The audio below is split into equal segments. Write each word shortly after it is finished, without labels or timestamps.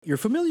You're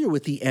familiar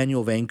with the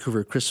annual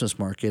Vancouver Christmas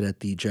market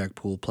at the Jack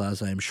Pool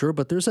Plaza, I'm sure,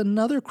 but there's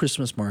another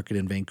Christmas market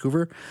in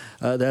Vancouver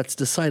that's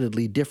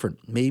decidedly different,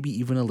 maybe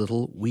even a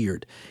little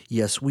weird.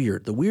 Yes,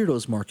 weird. The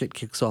Weirdos market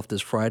kicks off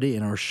this Friday,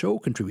 and our show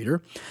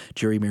contributor,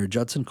 Jerry Mayer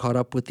Judson, caught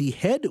up with the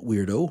head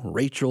weirdo,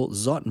 Rachel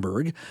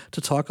Zottenberg,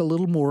 to talk a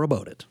little more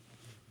about it.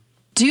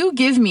 Do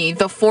give me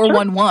the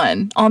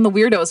 411 on the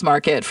Weirdos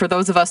market for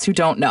those of us who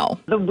don't know.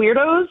 The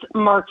Weirdos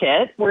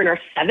market, we're in our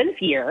 7th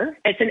year.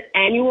 It's an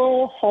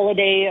annual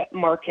holiday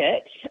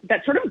market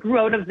that sort of grew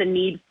out of the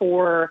need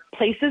for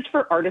places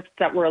for artists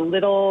that were a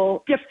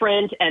little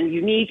different and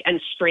unique and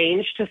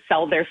strange to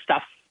sell their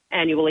stuff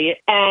annually.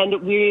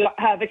 And we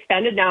have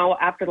expanded now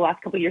after the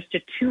last couple of years to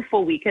 2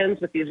 full weekends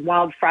with these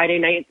wild Friday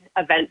night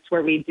events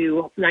where we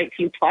do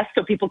 19 plus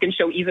so people can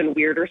show even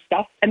weirder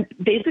stuff. And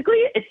basically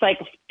it's like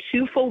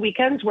 2 full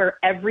weekends where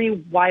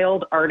every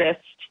wild artist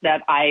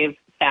that I've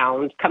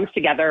found comes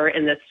together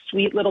in this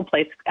sweet little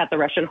place at the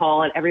Russian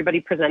Hall, and everybody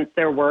presents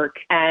their work,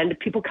 and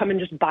people come and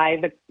just buy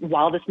the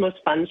wildest, most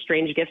fun,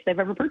 strange gifts they've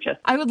ever purchased.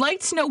 I would like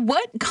to know,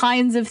 what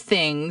kinds of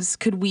things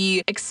could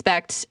we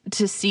expect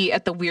to see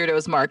at the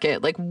Weirdos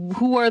market? Like,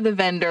 who are the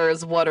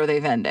vendors? What are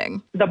they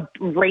vending? The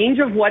range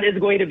of what is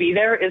going to be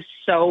there is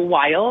so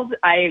wild.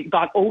 I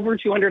got over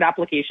 200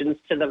 applications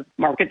to the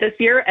market this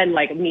year, and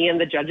like me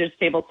and the judges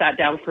table sat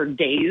down for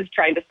days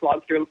trying to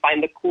slog through and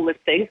find the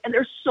coolest things. And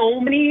there's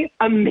so many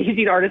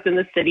amazing artists in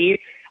the city.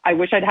 I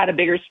wish I'd had a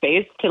bigger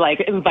space to like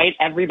invite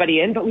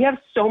everybody in, but we have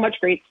so much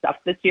great stuff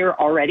this year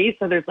already.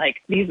 So there's like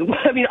these,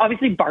 I mean,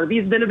 obviously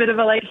Barbie's been a bit of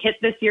a like hit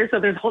this year.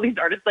 So there's all these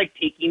artists like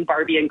taking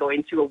Barbie and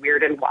going to a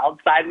weird and wild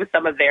side with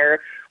some of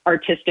their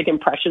artistic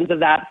impressions of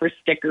that for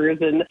stickers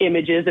and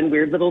images and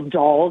weird little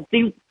dolls.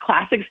 The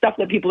classic stuff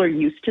that people are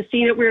used to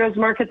seeing at Weirdos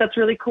Market that's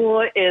really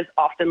cool is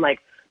often like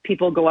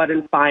people go out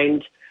and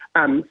find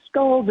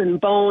skulls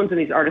and bones, and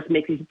these artists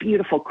make these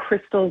beautiful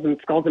crystals and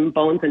skulls and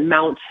bones and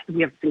mount.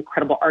 We have this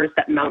incredible artist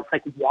that mounts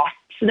like wasps'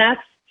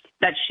 nests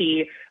that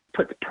she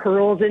puts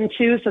pearls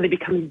into, so they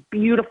become these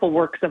beautiful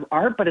works of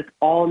art, but it's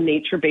all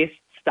nature-based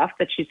stuff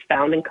that she's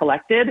found and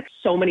collected.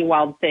 So many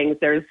wild things.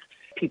 There's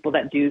people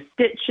that do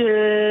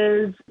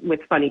stitches with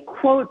funny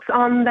quotes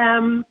on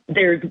them.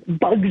 There's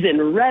bugs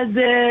in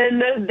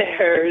resin.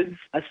 There's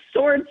a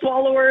sword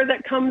swallower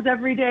that comes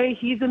every day.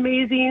 He's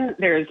amazing.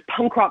 There's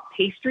Punk Rock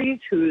Pastries,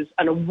 who's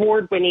an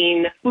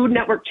award-winning Food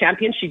Network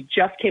champion. She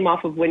just came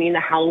off of winning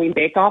the Halloween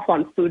Bake-Off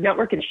on Food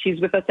Network, and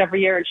she's with us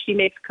every year, and she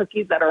makes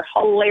cookies that are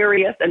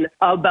hilarious and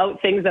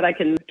about things that I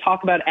can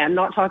talk about and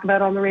not talk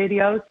about on the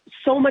radio.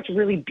 So much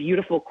really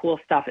beautiful, cool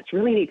stuff. It's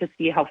really neat to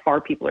see how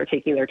far people are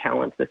taking their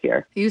talents this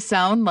year. You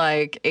sound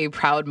like a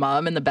proud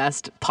mom in the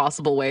best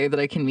possible way that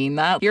I can mean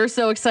that. You're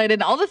so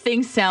excited. All the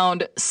things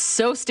sound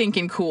so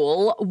stinking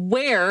cool.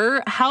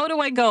 Where? How do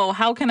I go?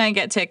 How can I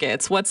get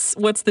tickets? What's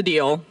the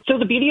deal? So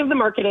the beauty of the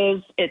market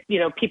is,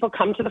 people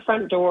come to the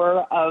front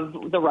door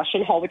of the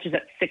Russian Hall, which is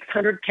at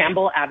 600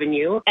 Campbell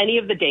Avenue. Any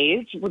of the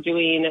days, we're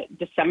doing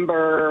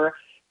December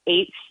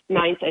 8th,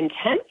 9th, and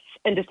 10th.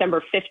 And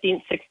December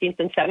 15th, 16th,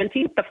 and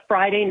 17th. The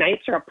Friday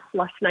nights are a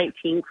plus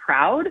 19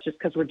 crowd, just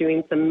because we're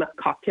doing some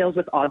cocktails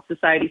with Odd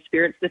Society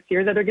spirits this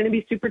year that are going to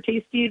be super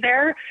tasty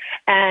there.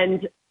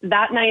 And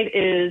that night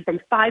is from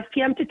 5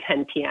 p.m. to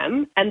 10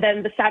 p.m. And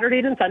then the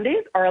Saturdays and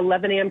Sundays are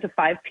 11 a.m. to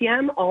 5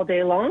 p.m. all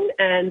day long.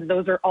 And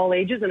those are all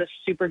ages and a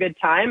super good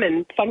time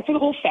and fun for the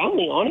whole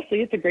family.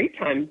 Honestly, it's a great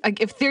time. Like,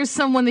 if there's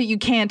someone that you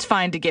can't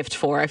find a gift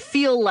for, I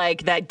feel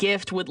like that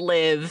gift would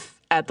live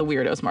at the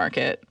Weirdos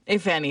market,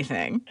 if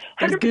anything.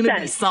 There's going to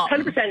be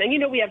something. 100%.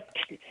 And, we have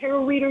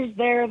tarot readers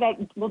there that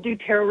will do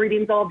tarot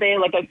readings all day.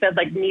 Like I said,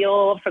 like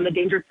Neil from the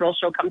Danger Thrill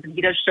Show comes and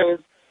he does shows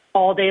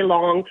all day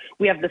long.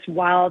 We have this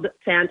wild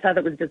Santa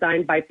that was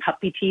designed by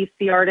Puppy Teeth,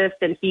 the artist,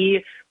 and he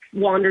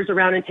wanders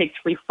around and takes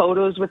free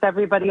photos with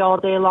everybody all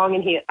day long.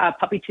 And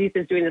Puppy Teeth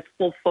is doing this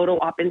full photo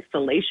op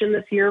installation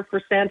this year for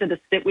Santa to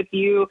sit with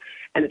you.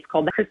 And it's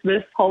called the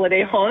Christmas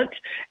Holiday Haunt.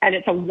 And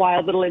it's a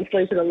wild little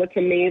installation that looks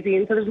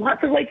amazing. So there's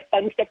lots of like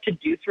fun stuff to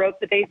do throughout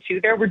the day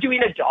too there. We're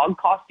doing a dog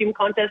costume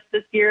contest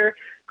this year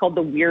called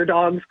the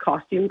Weirdos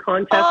Costume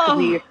Contest.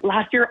 Oh.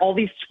 Last year, all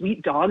these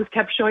sweet dogs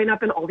kept showing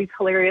up in all these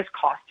hilarious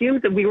costumes.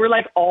 And we were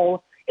like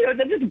all,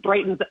 that just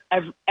brightens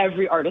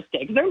every artist day,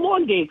 because they're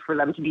long days for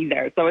them to be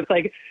there. So it's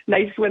like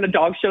nice when a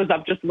dog shows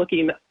up just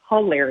looking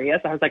hilarious.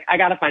 I was like, I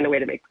got to find a way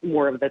to make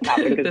more of this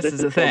happen, because this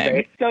is a thing. So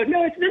great. So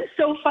no, it's been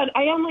so fun.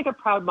 I am like a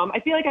proud mom.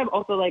 I feel like I'm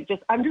also like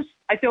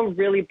I feel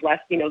really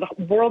blessed.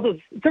 The world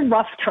it's a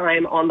rough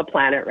time on the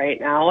planet right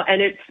now.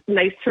 And it's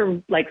nice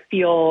to like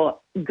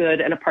feel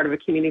good and a part of a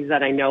community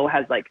that I know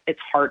has like its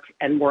heart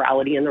and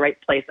morality in the right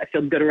place. I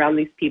feel good around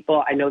these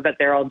people. I know that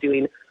they're all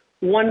doing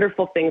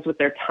wonderful things with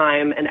their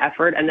time and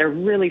effort, and they're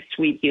really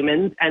sweet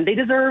humans, and they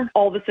deserve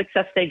all the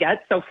success they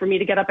get. So for me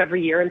to get up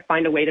every year and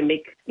find a way to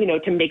make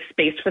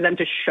space for them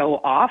to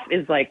show off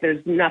is like,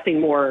 there's nothing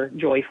more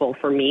joyful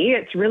for me.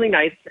 It's really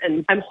nice,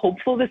 and I'm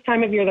hopeful this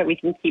time of year that we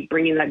can keep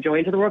bringing that joy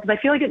into the world, because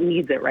I feel like it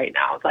needs it right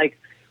now. It's like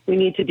we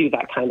need to do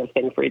that kind of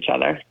thing for each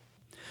other.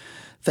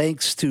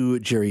 Thanks to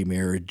Jerry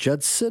Mayer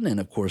Judson and,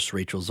 of course,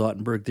 Rachel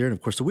Zottenberg there. And,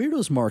 of course, the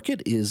Weirdos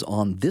Market is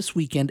on this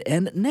weekend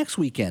and next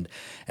weekend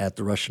at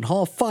the Russian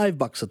Hall.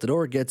 $5 at the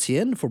door gets you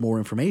in. For more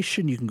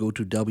information, you can go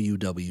to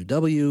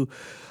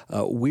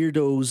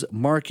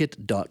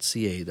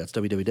www.weirdosmarket.ca. That's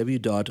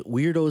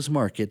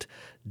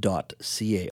www.weirdosmarket.ca.